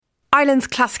Ireland's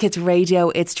Classic Hits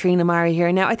Radio, it's Trina Mara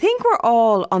here. Now, I think we're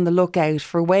all on the lookout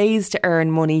for ways to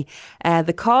earn money.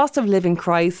 The cost of living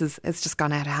crisis has just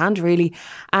gone out of hand, really.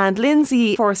 And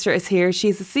Lindsay Forster is here.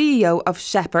 She's the CEO of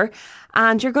Shepper.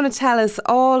 And you're going to tell us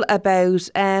all about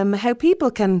how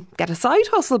people can get a side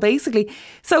hustle, basically.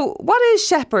 So what is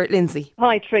Shepper, Lindsay?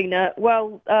 Hi, Trina.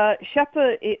 Well,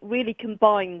 Shepper, it really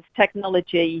combines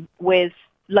technology with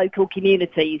local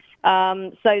communities.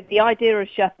 So the idea of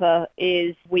Shepper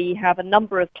is we have a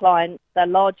number of clients. They're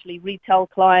largely retail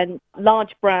clients,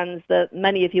 large brands that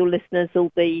many of your listeners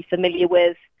will be familiar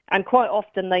with. And quite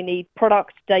often they need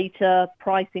product data,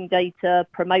 pricing data,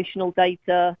 promotional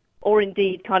data, or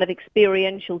indeed kind of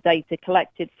experiential data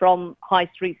collected from high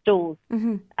street stores.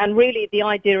 Mm-hmm. And really the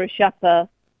idea of Shepper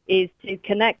is to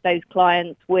connect those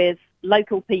clients with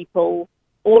local people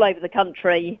all over the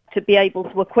country to be able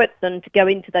to equip them to go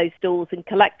into those stores and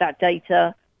collect that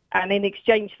data. And in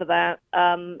exchange for that,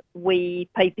 we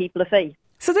pay people a fee.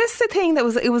 So this is a thing that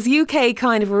was UK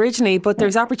kind of originally, but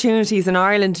there's opportunities in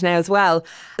Ireland now as well.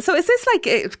 So is this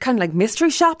like kind of like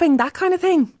mystery shopping, that kind of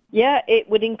thing? Yeah, it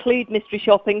would include mystery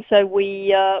shopping. So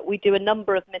we do a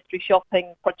number of mystery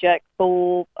shopping projects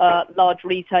for large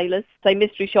retailers. So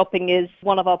mystery shopping is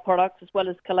one of our products, as well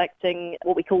as collecting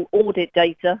what we call audit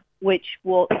data, which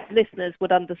what listeners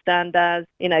would understand as,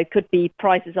 could be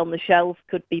prices on the shelf,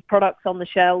 could be products on the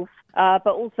shelf. But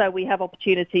also we have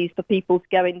opportunities for people to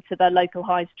go into their local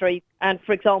high street and,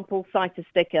 for example, cite a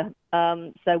sticker.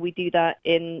 So we do that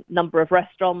in a number of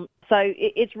restaurants. So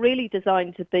it's really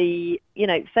designed to be,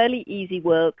 fairly easy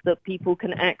work that people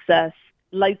can access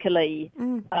locally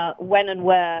when and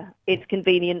where it's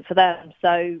convenient for them.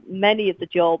 So many of the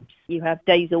jobs you have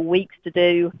days or weeks to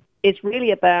do. It's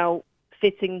really about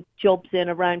fitting jobs in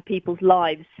around people's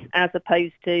lives as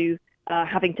opposed to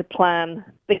having to plan,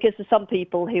 because for some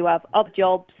people who have other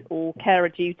jobs or carer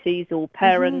duties or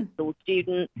parents or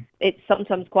students, it's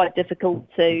sometimes quite difficult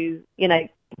to,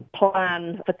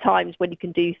 plan for times when you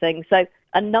can do things. So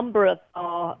a number of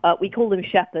our, we call them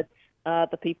shepherds,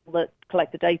 the people that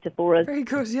collect the data for us. Very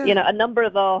good, yeah. A number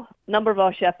of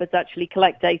our shepherds actually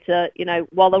collect data,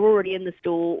 while they're already in the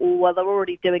store or while they're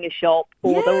already doing a shop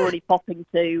or they're already popping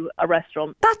to a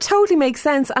restaurant. That totally makes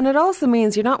sense. And it also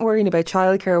means you're not worrying about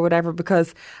childcare or whatever,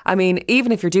 because,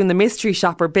 even if you're doing the mystery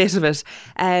shopper bit of it,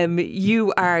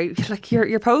 you are,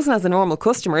 you're posing as a normal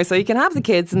customer, so you can have the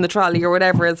kids in the trolley or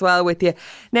whatever as well with you.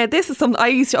 Now, this is something, I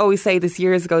used to always say this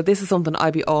years ago, this is something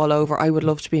I'd be all over. I would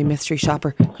love to be a mystery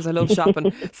shopper because I love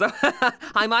shopping. So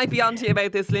I might be on to you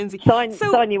about this, Lindsay.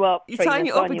 Sign you up. Trina, sign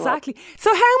you up, exactly.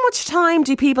 So how much time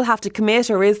do people have to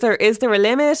commit, or is there a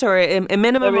limit or a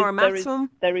minimum or a maximum?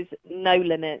 There is no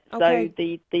limit. Okay.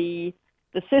 So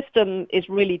the system is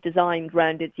really designed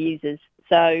around its users.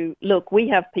 So look, we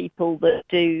have people that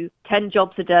do 10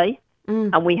 jobs a day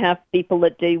and we have people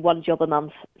that do 1 job a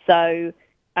month. So,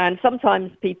 and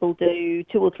sometimes people do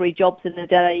 2 or 3 jobs in a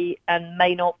day and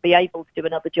may not be able to do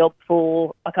another job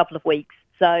for a couple of weeks.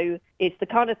 So it's the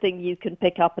kind of thing you can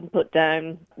pick up and put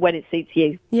down when it suits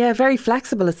you. Yeah, very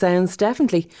flexible it sounds,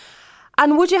 definitely.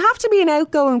 And would you have to be an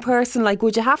outgoing person?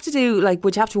 Would you have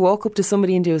to walk up to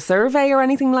somebody and do a survey or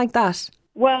anything like that?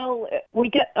 Well, we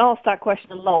get asked that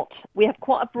question a lot. We have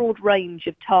quite a broad range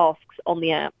of tasks on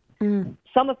the app.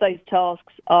 Some of those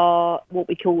tasks are what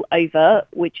we call overt,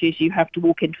 which is you have to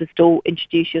walk into a store,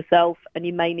 introduce yourself, and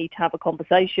you may need to have a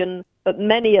conversation. But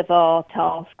many of our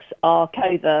tasks are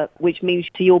covert, which means,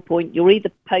 to your point, you're either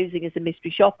posing as a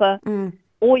mystery shopper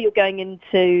or you're going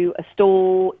into a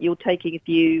store, you're taking a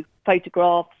few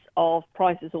photographs of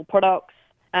prices or products,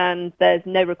 and there's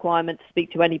no requirement to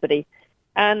speak to anybody.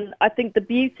 And I think the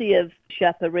beauty of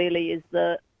Shepper really is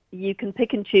that you can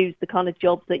pick and choose the kind of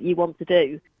jobs that you want to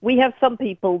do. We have some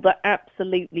people that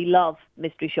absolutely love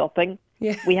mystery shopping.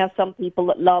 Yeah. We have some people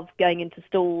that love going into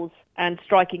stores and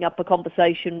striking up a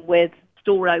conversation with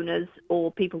store owners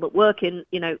or people that work in,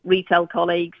 retail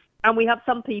colleagues. And we have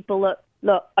some people that,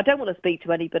 look, I don't want to speak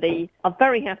to anybody. I'm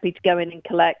very happy to go in and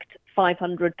collect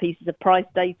 500 pieces of price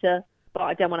data, but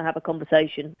I don't want to have a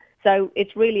conversation. So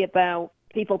it's really about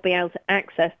people being able to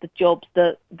access the jobs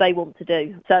that they want to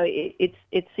do. So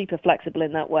it's super flexible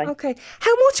in that way. Okay.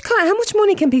 How much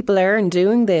money can people earn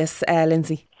doing this,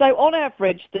 Lindsay? So on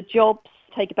average, the jobs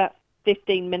take about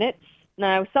 15 minutes.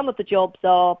 Now, some of the jobs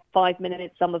are 5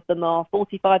 minutes, some of them are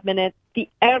 45 minutes. The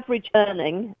average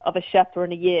earning of a shepper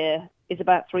in a year is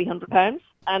about £300,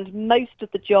 and most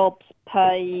of the jobs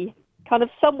pay kind of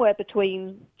somewhere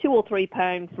between £2 or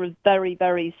 £3 for a very,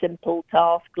 very simple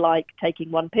task like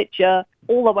taking one picture,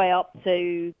 all the way up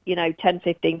to, £10,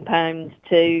 £15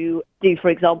 to do, for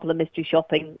example, a mystery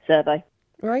shopping survey.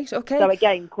 Right, okay. So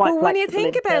again, quite flexible. Well, when you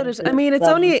think about it, I mean, it's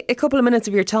only a couple of minutes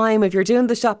of your time if you're doing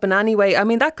the shopping anyway. I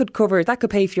mean, that could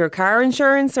pay for your car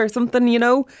insurance or something, you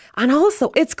know. And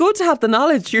also, it's good to have the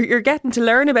knowledge. You're getting to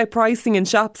learn about pricing in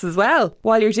shops as well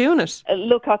while you're doing it.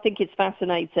 Look, I think it's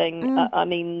fascinating. I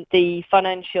mean, the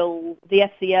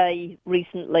FCA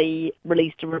recently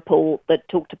released a report that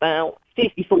talked about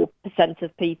 54%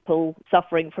 of people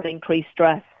suffering from increased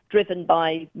stress, driven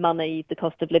by money, the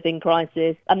cost of living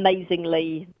crisis.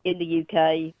 Amazingly, in the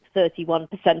UK,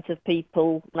 31% of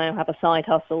people now have a side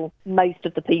hustle. Most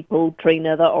of the people,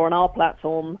 Trina, that are on our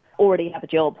platform already have a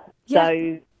job. Yeah.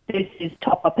 So this is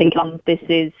top-up income, this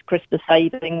is Christmas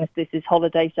savings, this is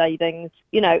holiday savings.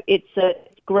 You know, it's a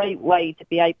great way to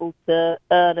be able to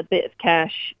earn a bit of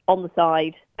cash on the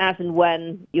side as and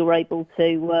when you're able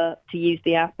to use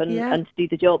the app and to do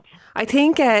the jobs. I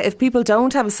think if people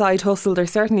don't have a side hustle, they're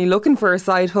certainly looking for a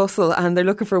side hustle and they're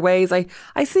looking for ways.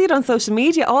 I see it on social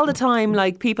media all the time,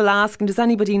 like people asking, does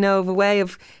anybody know of a way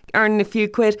of earning a few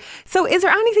quid? So is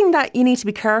there anything that you need to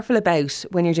be careful about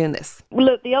when you're doing this? Well,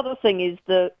 look, the other thing is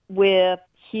that we're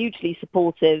hugely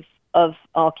supportive of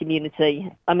our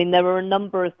community. I mean, there are a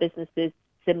number of businesses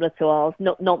similar to ours,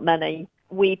 not many.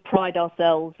 We pride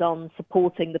ourselves on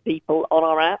supporting the people on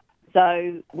our app.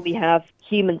 So we have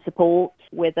human support.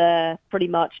 We're there pretty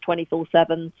much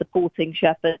 24/7 supporting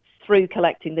Shepherds through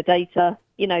collecting the data.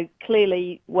 You know,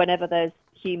 clearly whenever there's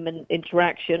human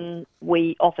interaction,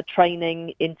 we offer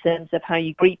training in terms of how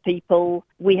you greet people.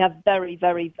 We have very,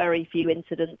 very, very few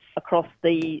incidents across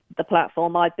the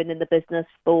platform. I've been in the business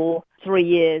for 3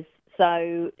 years.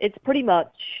 So it's pretty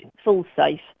much full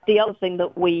safe. The other thing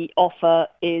that we offer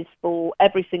is for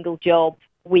every single job,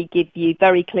 we give you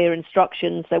very clear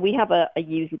instructions. So we have a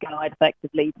user guide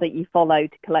effectively that you follow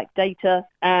to collect data.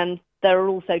 And there are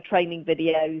also training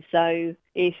videos. So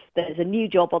if there's a new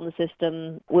job on the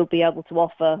system, we'll be able to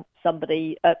offer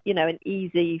somebody, an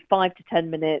easy 5 to 10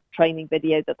 minute training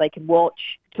video that they can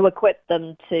watch to equip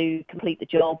them to complete the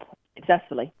job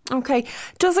successfully. Okay.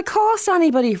 Does it cost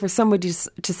anybody for somebody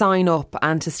to sign up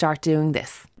and to start doing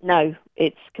this? No,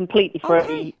 it's completely free.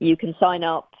 Okay. You can sign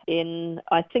up in,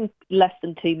 I think, less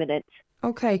than 2 minutes.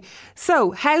 Okay.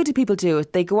 So how do people do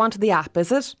it? They go onto the app,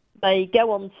 is it? They go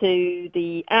onto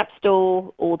the App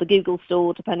Store or the Google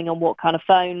Store, depending on what kind of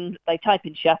phone. They type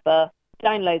in Shepper,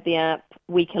 download the app.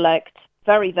 We collect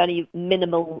very, very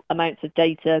minimal amounts of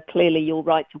data. Clearly, your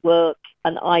right to work,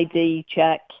 an ID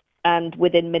check. And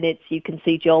within minutes, you can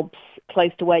see jobs close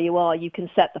to where you are. You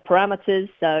can set the parameters.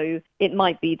 So it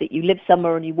might be that you live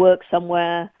somewhere and you work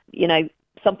somewhere. You know,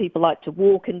 some people like to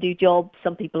walk and do jobs.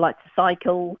 Some people like to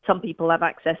cycle. Some people have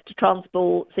access to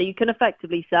transport. So you can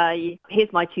effectively say,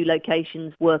 here's my 2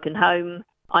 locations, work and home.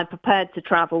 I'm prepared to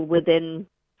travel within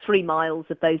 3 miles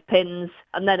of those pins,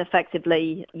 and then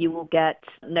effectively you will get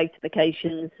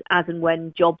notifications as and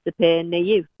when jobs appear near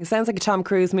you. It sounds like a Tom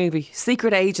Cruise movie.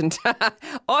 Secret agent.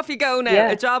 Off you go now.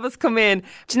 Yeah. A job has come in.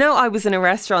 Do you know, I was in a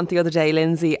restaurant the other day,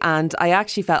 Lindsay, and I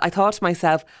thought to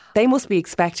myself, they must be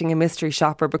expecting a mystery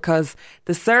shopper because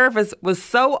the service was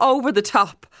so over the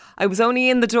top. I was only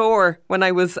in the door when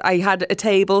I had a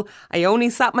table. I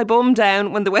only sat my bum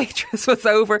down when the waitress was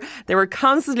over. They were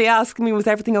constantly asking me, was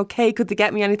everything okay? Could they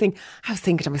get me anything? I was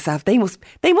thinking to myself, they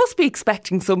must be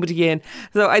expecting somebody in.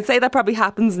 So I'd say that probably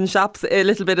happens in shops a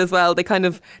little bit as well.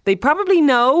 They probably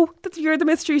know that you're the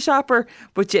mystery shopper,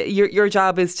 but your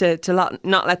job is to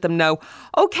not let them know.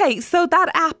 Okay, so that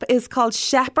app is called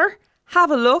Shepper. Have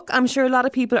a look. I'm sure a lot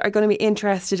of people are going to be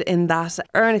interested in that.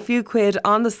 Earn a few quid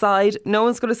on the side. No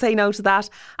one's going to say no to that.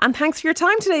 And thanks for your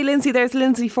time today, Lindsay. There's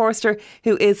Lindsay Forster,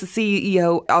 who is the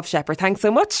CEO of Shepper. Thanks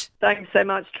so much. Thanks so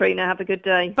much, Trina. Have a good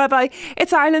day. Bye-bye.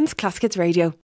 It's Ireland's Classic Hits Radio.